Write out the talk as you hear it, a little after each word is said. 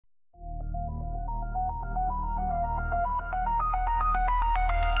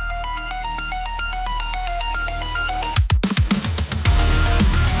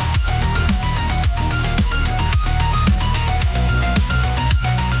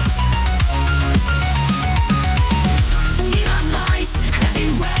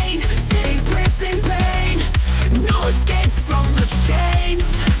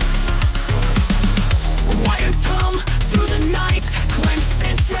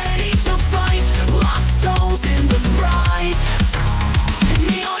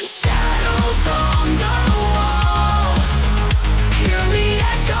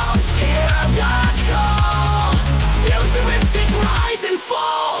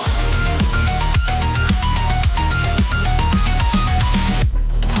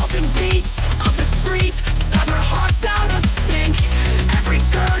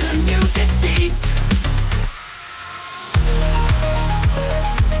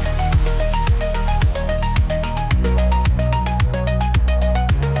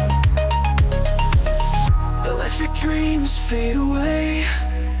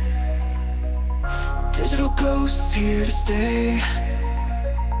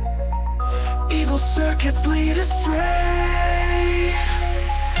circuits lead astray.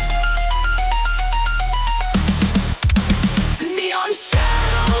 Neon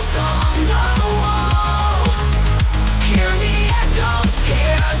shadows on the wall, hear the echoes,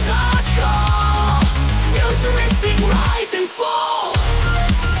 hear the call. Futuristic rise and fall.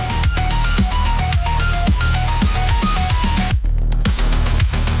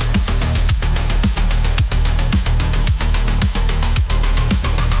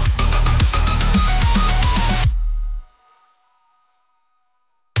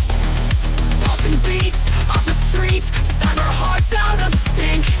 Beats of the street, cyber hearts out of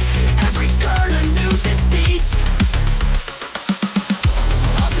sync. Every turn a new deceit.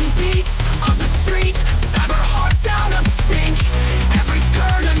 Buzzing beats of the street, cyber hearts out of sync. Every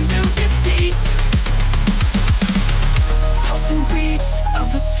turn a new deceit. Pulsing beats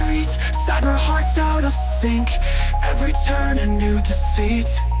of the street, cyber hearts out of sync. Every turn a new deceit.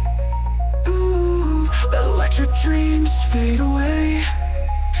 Ooh, electric dreams fade away.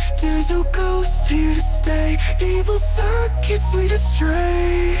 There's no ghosts here to stay. Evil circuits lead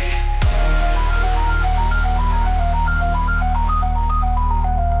astray.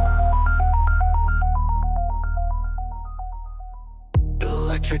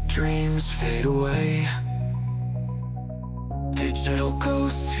 Electric dreams fade away. Digital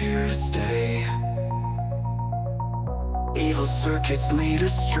ghosts here to stay. Evil circuits lead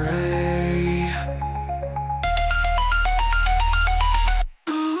astray.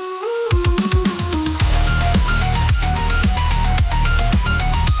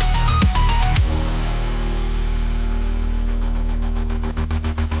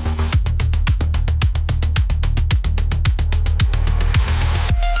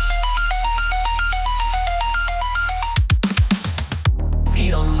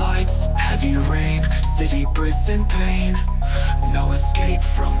 Neon lights, heavy rain, city breathes in pain. No escape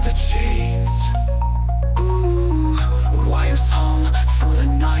from the chains. Ooh, wires hung through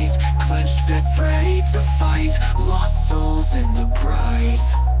the night, clenched fists ready to fight. Lost souls in the bright.